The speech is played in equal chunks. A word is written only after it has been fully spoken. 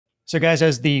So, guys,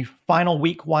 as the final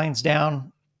week winds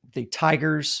down, the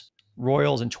Tigers,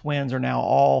 Royals, and Twins are now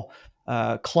all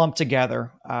clumped together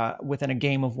within a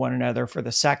game of one another for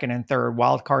the second and third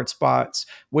wild card spots,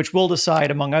 which will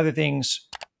decide, among other things,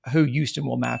 who Houston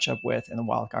will match up with in the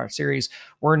wild card series.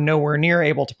 We're nowhere near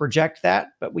able to project that,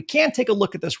 but we can take a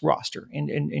look at this roster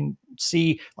and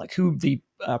see like who the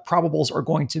probables are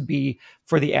going to be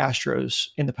for the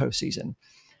Astros in the postseason.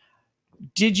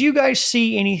 Did you guys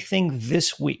see anything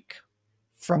this week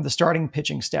from the starting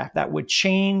pitching staff that would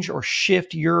change or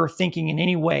shift your thinking in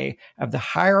any way of the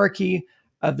hierarchy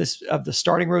of the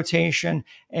starting rotation,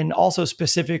 and also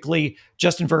specifically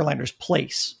Justin Verlander's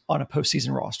place on a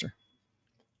postseason roster?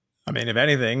 I mean, if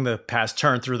anything, the past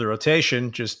turn through the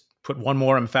rotation just put one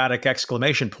more emphatic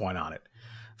exclamation point on it.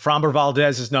 Framber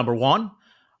Valdez is number one.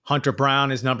 Hunter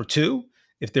Brown is number two.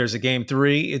 If there's a game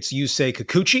three, it's Yusei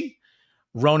Kikuchi.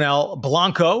 Ronel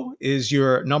Blanco is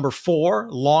your number four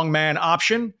long man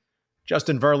option.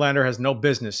 Justin Verlander has no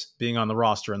business being on the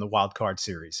roster in the wild card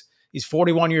series. He's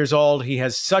 41 years old. He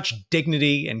has such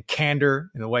dignity and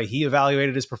candor in the way he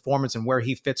evaluated his performance and where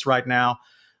he fits right now.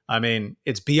 I mean,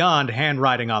 it's beyond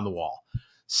handwriting on the wall.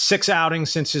 6 outings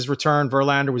since his return.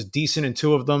 Verlander was decent in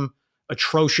 2 of them,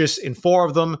 atrocious in 4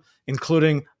 of them,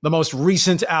 including the most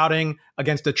recent outing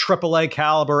against a AAA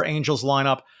caliber Angels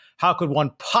lineup. How could one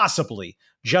possibly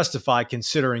justify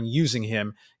considering using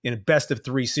him in a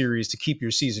best-of-3 series to keep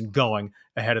your season going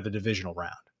ahead of the divisional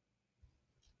round?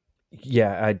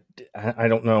 Yeah, I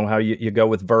don't know how you go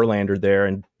with Verlander there.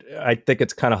 And I think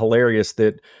it's kind of hilarious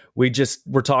that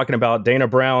we're talking about Dana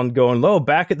Brown going low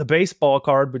back at the baseball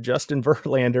card with Justin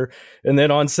Verlander. And then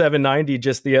on 790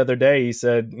 just the other day, he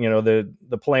said,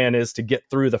 the plan is to get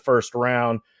through the first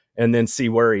round and then see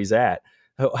where he's at.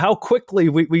 How quickly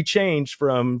we changed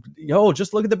from,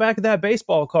 just look at the back of that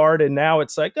baseball card. And now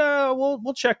it's like,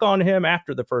 we'll check on him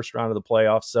after the first round of the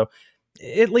playoffs. So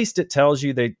at least it tells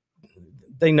you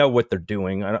they know what they're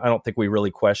doing. I don't think we really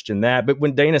question that. But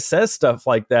when Dana says stuff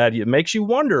like that, it makes you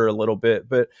wonder a little bit.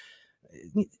 But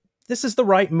this is the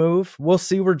right move. We'll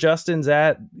see where Justin's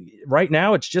at. Right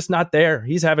now, it's just not there.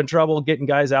 He's having trouble getting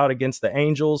guys out against the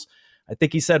Angels. I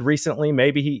think he said recently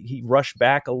maybe he rushed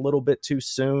back a little bit too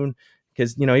soon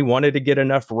because, he wanted to get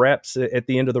enough reps at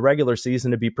the end of the regular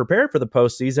season to be prepared for the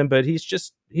postseason. But he's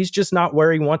just not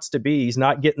where he wants to be. He's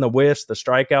not getting the whiffs. The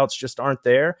strikeouts just aren't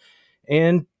there.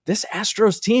 And this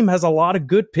Astros team has a lot of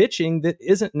good pitching that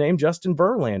isn't named Justin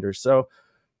Verlander. So,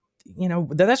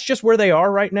 that's just where they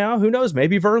are right now. Who knows?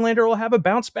 Maybe Verlander will have a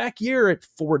bounce back year at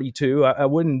 42. I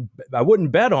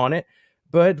wouldn't bet on it,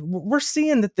 but we're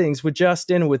seeing the things with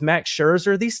Justin, with Max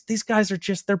Scherzer. These guys are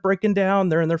they're breaking down.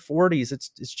 They're in their 40s. It's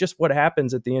just what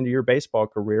happens at the end of your baseball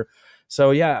career.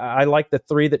 So yeah, I like the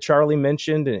 3 that Charlie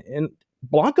mentioned, and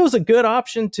Blanco's a good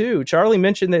option too. Charlie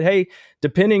mentioned that, hey,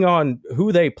 depending on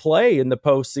who they play in the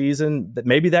postseason, that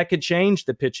maybe that could change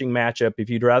the pitching matchup if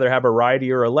you'd rather have a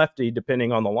righty or a lefty,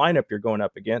 depending on the lineup you're going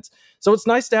up against. So it's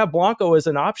nice to have Blanco as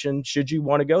an option should you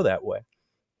want to go that way.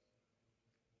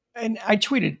 And I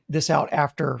tweeted this out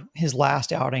after his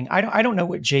last outing. I don't know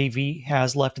what JV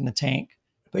has left in the tank,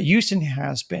 but Houston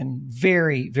has been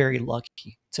very, very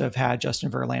lucky to have had Justin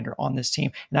Verlander on this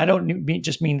team. And I don't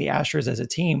just mean the Astros as a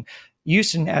team.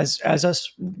 Houston, as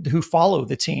us who follow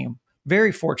the team,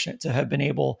 very fortunate to have been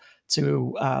able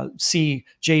to see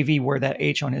JV wear that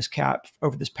H on his cap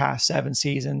over this past 7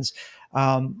 seasons.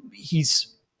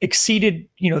 He's exceeded,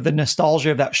 the nostalgia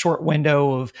of that short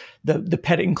window of the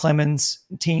Pettit and Clemens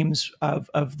teams of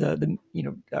the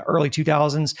early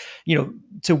 2000s.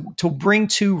 To bring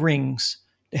 2 rings.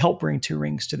 To help bring 2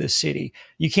 rings to this city.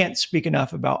 You can't speak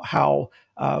enough about how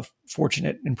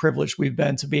fortunate and privileged we've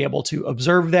been to be able to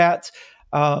observe that.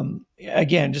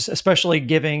 Again, just especially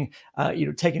giving,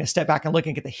 taking a step back and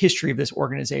looking at the history of this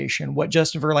organization, what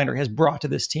Justin Verlander has brought to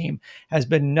this team has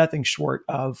been nothing short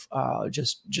of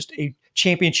just a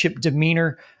championship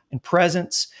demeanor and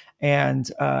presence. And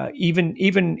even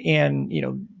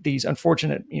in, these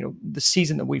unfortunate, the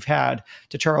season that we've had,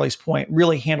 to Charlie's point,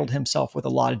 really handled himself with a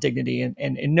lot of dignity and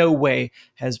in no way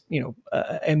has,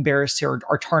 embarrassed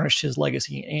or tarnished his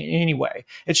legacy in any way.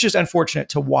 It's just unfortunate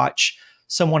to watch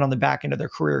someone on the back end of their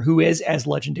career who is as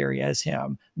legendary as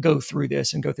him go through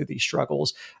this and go through these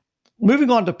struggles.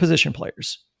 Moving on to position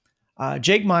players.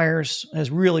 Jake Myers has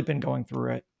really been going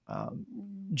through it.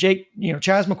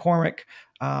 Chas McCormick,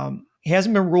 he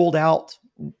hasn't been ruled out,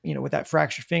 with that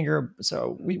fractured finger.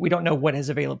 So we don't know what his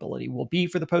availability will be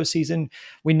for the postseason.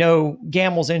 We know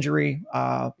Gammel's injury,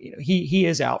 he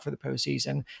is out for the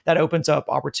postseason. That opens up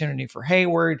opportunity for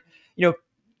Hayward.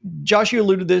 Josh, you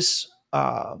alluded to this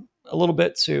a little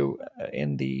bit to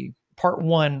in the part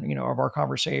one, of our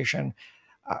conversation.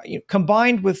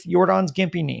 Combined with Jordan's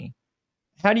gimpy knee,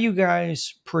 how do you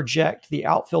guys project the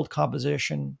outfield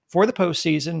composition for the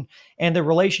postseason and the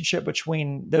relationship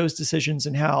between those decisions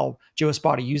and how Joe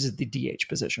Espada uses the DH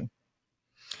position?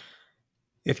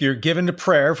 If you're given to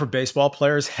prayer for baseball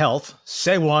players' health,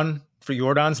 say one for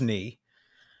Jordan's knee.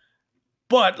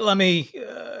 But let me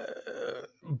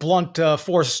blunt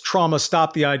force trauma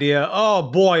stop the idea. Oh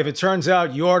boy, if it turns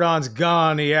out Jordan's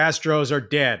gone, the Astros are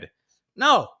dead.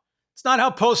 No, it's not how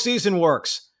postseason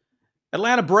works.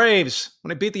 Atlanta Braves, when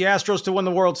they beat the Astros to win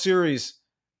the World Series,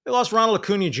 they lost Ronald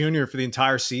Acuna Jr. for the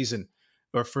entire season,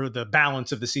 or for the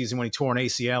balance of the season when he tore an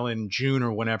ACL in June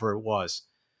or whenever it was.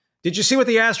 Did you see what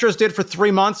the Astros did for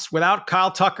 3 months without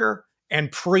Kyle Tucker and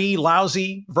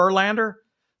pre-lousy Verlander?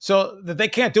 So that they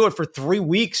can't do it for 3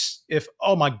 weeks if,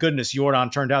 oh my goodness, Jordan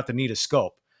turned out to need a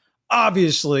scope.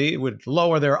 Obviously, it would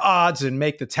lower their odds and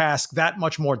make the task that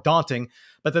much more daunting,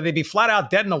 but that they'd be flat out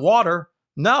dead in the water?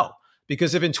 No.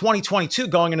 Because if in 2022,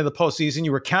 going into the postseason,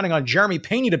 you were counting on Jeremy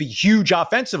Pena to be huge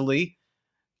offensively,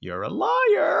 you're a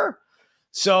liar.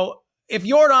 So if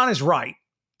Jordan is right,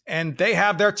 and they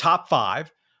have their top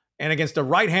 5, and against a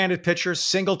right-handed pitcher,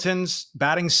 Singleton's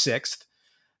batting 6th,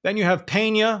 then you have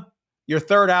Pena, your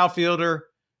third outfielder,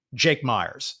 Jake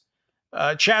Myers.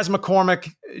 Chas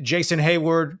McCormick, Jason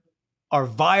Hayward are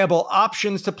viable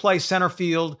options to play center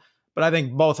field, but I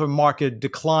think both are marked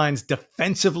declines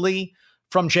defensively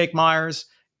from Jake Myers.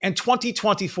 And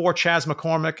 2024 Chas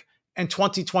McCormick and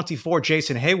 2024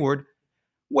 Jason Hayward,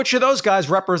 which of those guys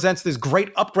represents this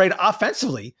great upgrade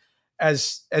offensively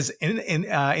as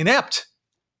inept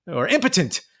or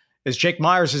impotent as Jake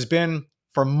Myers has been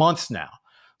for months now?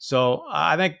 So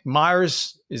I think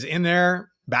Myers is in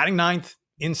there batting 9th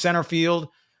in center field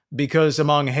because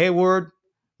among Hayward,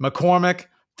 McCormick,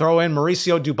 throw in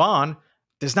Mauricio Dubon,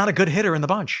 there's not a good hitter in the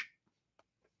bunch.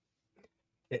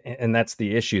 And that's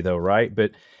the issue though, right?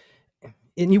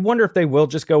 And you wonder if they will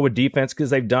just go with defense because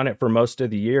they've done it for most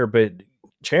of the year. But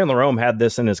Chandler Ohm had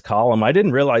this in his column. I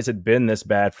didn't realize it'd been this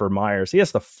bad for Myers. He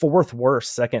has the 4th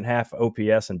worst second half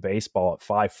OPS in baseball at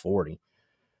 540.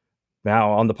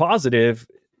 Now on the positive,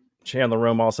 Chandler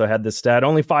Ohm also had this stat.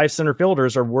 Only 5 center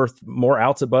fielders are worth more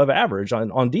outs above average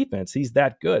on defense. He's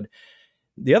that good.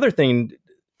 The other thing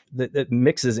that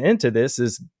mixes into this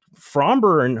is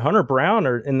Fromber and Hunter Brown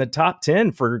are in the top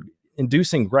 10 for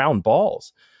inducing ground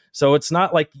balls. So it's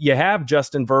not like you have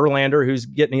Justin Verlander who's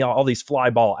getting all these fly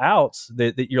ball outs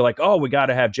that you're like, oh, we got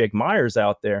to have Jake Myers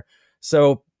out there.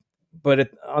 So,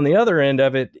 but on the other end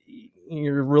of it,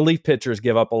 your relief pitchers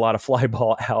give up a lot of fly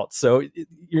ball outs. So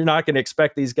you're not going to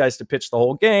expect these guys to pitch the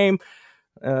whole game.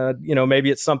 Maybe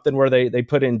it's something where they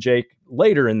put in Jake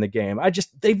later in the game.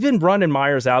 They've been running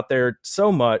Myers out there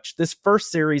so much. This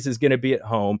first series is going to be at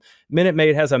home. Minute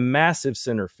Maid has a massive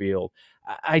center field.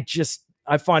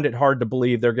 I find it hard to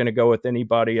believe they're going to go with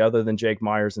anybody other than Jake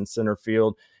Myers in center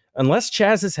field, unless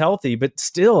Chas is healthy. But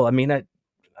still, I mean,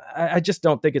 I just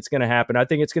don't think it's going to happen. I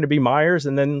think it's going to be Myers,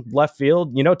 and then left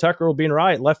field, Tucker will be in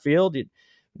right. Left field, it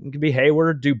could be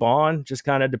Hayward, Dubon, just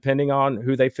kind of depending on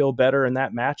who they feel better in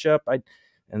that matchup.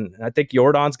 I think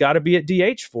Jordan's got to be at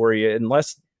DH for you,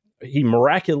 unless he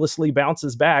miraculously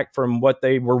bounces back from what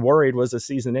they were worried was a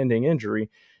season-ending injury.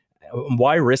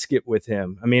 Why risk it with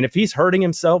him? I mean, if he's hurting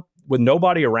himself with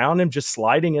nobody around him, just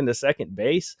sliding into second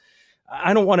base,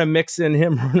 I don't want to mix in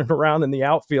him running around in the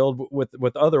outfield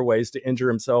with other ways to injure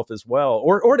himself as well,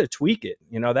 or to tweak it.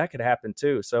 That could happen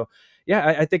too. So,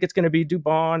 yeah, I think it's going to be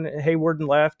Dubon, Hayward in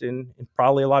left, and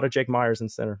probably a lot of Jake Myers in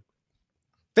center.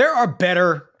 There are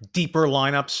better, deeper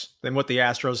lineups than what the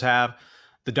Astros have.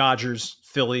 The Dodgers,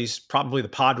 Phillies, probably the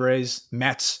Padres,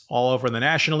 Mets, all over in the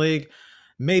National League.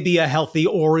 Maybe a healthy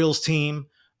Orioles team,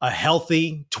 a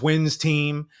healthy Twins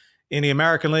team in the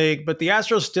American League. But the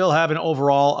Astros still have an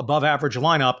overall above-average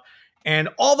lineup. And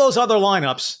all those other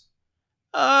lineups,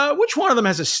 which one of them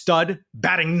has a stud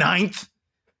batting 9th,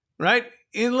 right?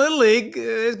 In Little League,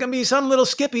 there's going to be some little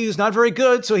Skippy who's not very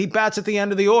good, so he bats at the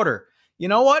end of the order. You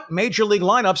know what? Major league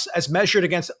lineups, as measured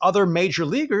against other major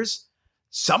leaguers,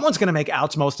 someone's going to make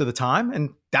outs most of the time, and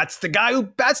that's the guy who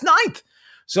bats 9th.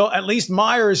 So at least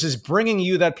Myers is bringing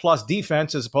you that plus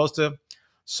defense as opposed to,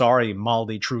 sorry,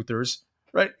 Maldi truthers,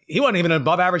 right? He wasn't even an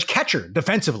above-average catcher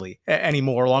defensively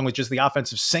anymore, along with just the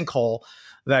offensive sinkhole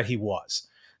that he was.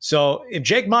 So if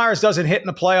Jake Myers doesn't hit in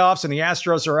the playoffs and the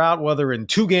Astros are out, whether in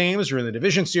 2 games or in the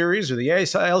division series or the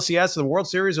LCS or the World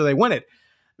Series, or they win it,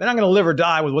 they're not going to live or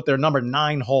die with what their number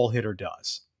 9 hole hitter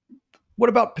does. What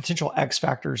about potential X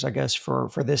factors, I guess, for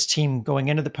this team going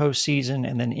into the postseason,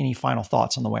 and then any final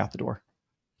thoughts on the way out the door?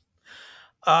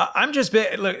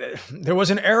 Look, there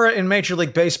was an era in Major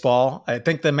League Baseball. I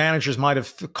think the managers might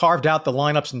have carved out the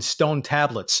lineups in stone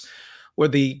tablets, where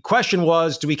the question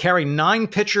was, do we carry 9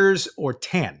 pitchers or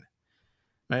 10?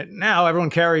 Right now, everyone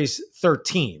carries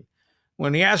 13.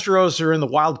 When the Astros are in the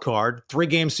wild card,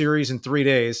 3-game series in 3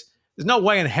 days, there's no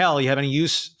way in hell you have any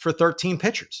use for 13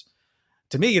 pitchers.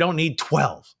 To me, you don't need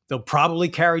 12. They'll probably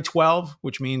carry 12,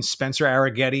 which means Spencer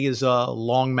Arrighetti is a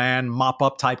long man,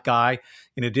 mop-up type guy,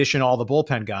 in addition to all the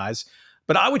bullpen guys.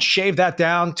 But I would shave that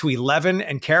down to 11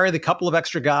 and carry the couple of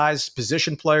extra guys,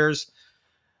 position players,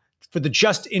 for the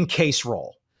just-in-case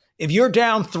role. If you're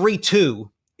down 3-2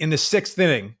 in the 6th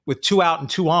inning with 2 out and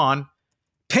 2 on,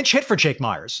 pinch hit for Jake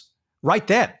Myers right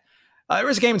then. There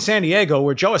was a game in San Diego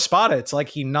where Joe Espada, it's like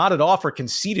he nodded off or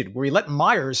conceded, where he let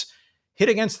Myers hit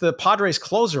against the Padres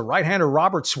closer, right-hander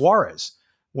Robert Suarez,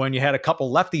 when you had a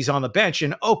couple lefties on the bench.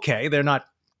 And okay, they're not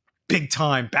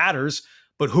big-time batters,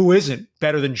 but who isn't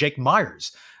better than Jake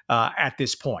Myers at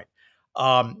this point?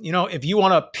 If you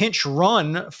want a pinch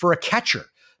run for a catcher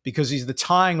because he's the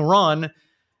tying run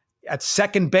at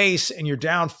second base and you're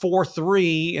down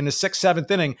 4-3 in the 6th,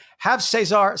 7th inning, have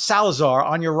Cesar Salazar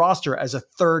on your roster as a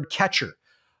third catcher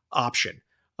option.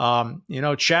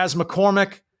 Chas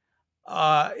McCormick,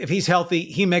 if he's healthy,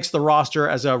 he makes the roster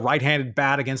as a right-handed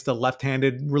bat against a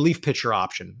left-handed relief pitcher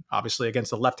option. Obviously,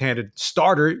 against a left-handed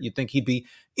starter, you'd think he'd be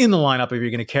in the lineup if you're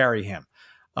going to carry him.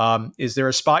 Is there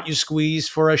a spot you squeeze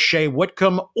for a Shea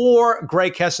Whitcomb or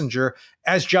Gray Kessinger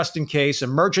as just in case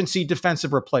emergency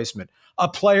defensive replacement? A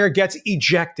player gets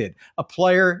ejected, a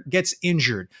player gets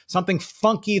injured, something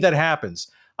funky that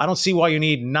happens. I don't see why you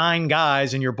need 9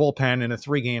 guys in your bullpen in a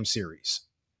 3-game series.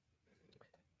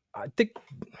 I think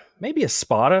maybe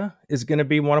Espada is going to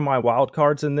be one of my wild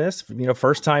cards in this.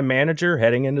 First-time manager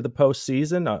heading into the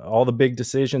postseason. All the big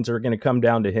decisions are going to come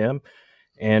down to him.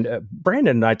 And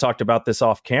Brandon and I talked about this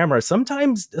off camera.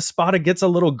 Sometimes Espada gets a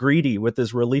little greedy with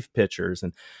his relief pitchers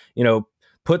and,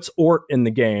 puts Ort in the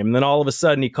game. And then all of a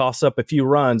sudden he coughs up a few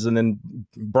runs. And then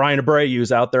Brian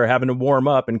Abreu's out there having to warm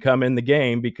up and come in the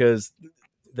game because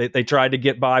they tried to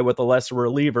get by with a lesser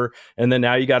reliever. And then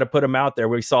now you got to put him out there.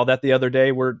 We saw that the other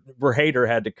day where Hader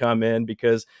had to come in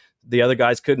because the other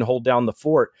guys couldn't hold down the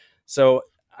fort. So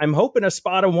I'm hoping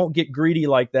Espada won't get greedy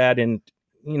like that. And,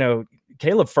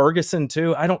 Caleb Ferguson,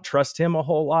 too. I don't trust him a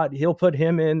whole lot. He'll put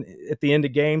him in at the end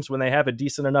of games when they have a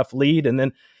decent enough lead. And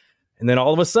then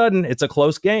all of a sudden it's a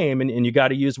close game and you got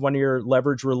to use one of your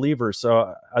leverage relievers.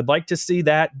 So I'd like to see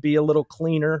that be a little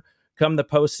cleaner come the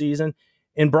postseason.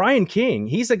 And Brian King,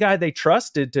 he's a guy they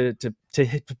trusted to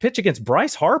pitch against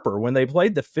Bryce Harper when they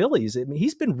played the Phillies. I mean,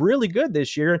 he's been really good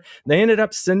this year. They ended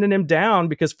up sending him down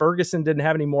because Ferguson didn't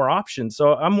have any more options.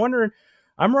 So I'm wondering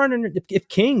if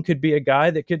King could be a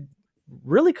guy that could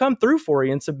really come through for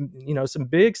you in some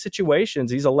big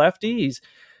situations. He's a lefty.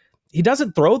 He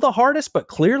doesn't throw the hardest, but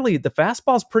clearly the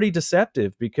fastball's pretty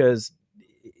deceptive because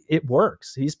it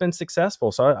works. He's been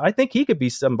successful. So I think he could be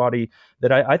somebody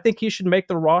that I think he should make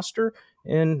the roster,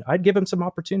 and I'd give him some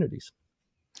opportunities.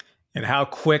 And how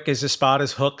quick is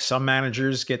Espada's hook? Some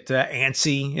managers get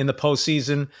antsy in the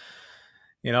postseason.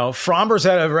 Framber's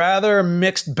had a rather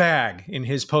mixed bag in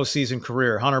his postseason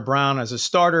career. Hunter Brown as a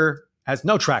starter has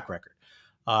no track record.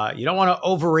 You don't want to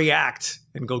overreact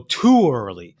and go too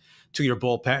early to your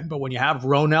bullpen. But when you have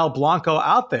Ronel Blanco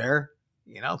out there,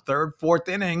 3rd, 4th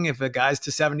inning, if a guy's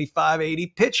to 75, 80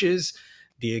 pitches,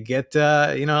 do you get,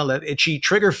 that itchy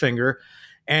trigger finger?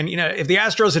 And, if the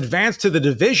Astros advance to the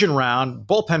division round,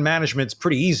 bullpen management's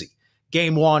pretty easy.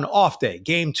 Game 1, off day.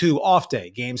 Game 2, off day.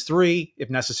 Games 3, if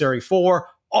necessary, 4,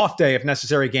 off day, if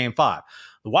necessary, game 5.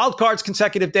 The wild card's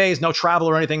consecutive days, no travel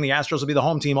or anything. The Astros will be the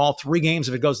home team all 3 games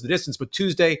if it goes the distance, but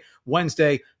Tuesday,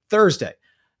 Wednesday, Thursday.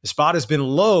 The spot has been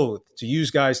loath to use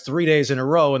guys 3 days in a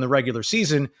row in the regular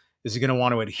season. Is he going to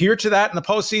want to adhere to that in the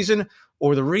postseason?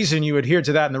 Or the reason you adhere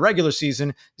to that in the regular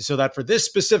season is so that for this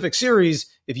specific series,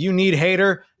 if you need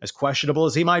Hader, as questionable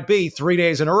as he might be, 3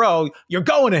 days in a row, you're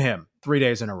going to him 3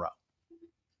 days in a row.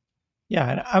 Yeah,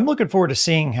 and I'm looking forward to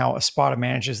seeing how Espada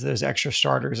manages those extra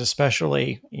starters,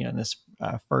 especially in this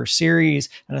first series,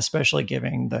 and especially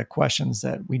given the questions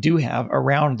that we do have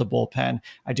around the bullpen.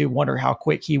 I do wonder how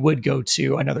quick he would go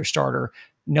to another starter,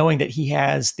 knowing that he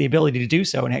has the ability to do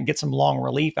so and get some long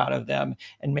relief out of them,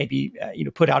 and maybe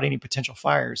put out any potential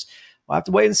fires. We'll have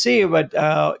to wait and see, but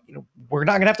we're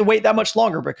not going to have to wait that much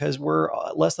longer because we're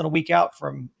less than a week out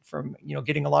from from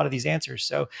getting a lot of these answers.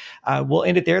 So we'll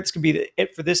end it there. This could be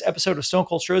it for this episode of Stone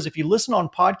Cold Stros. If you listen on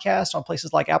podcasts on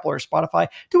places like Apple or Spotify,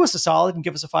 do us a solid and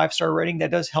give us a 5-star rating.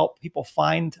 That does help people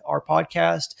find our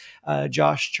podcast.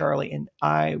 Josh, Charlie, and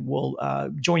I will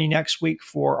join you next week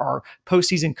for our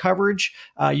postseason coverage.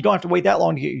 You don't have to wait that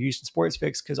long to get your Houston sports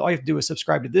fix, because all you have to do is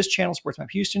subscribe to this channel,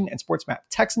 SportsMap Houston and SportsMap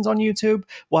Texans on YouTube.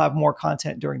 We'll have more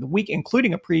content during the week,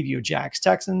 including a preview of Jags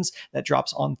Texans that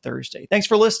drops on Thursday. Thanks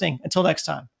for listening. Until next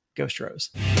time, go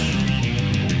Stros.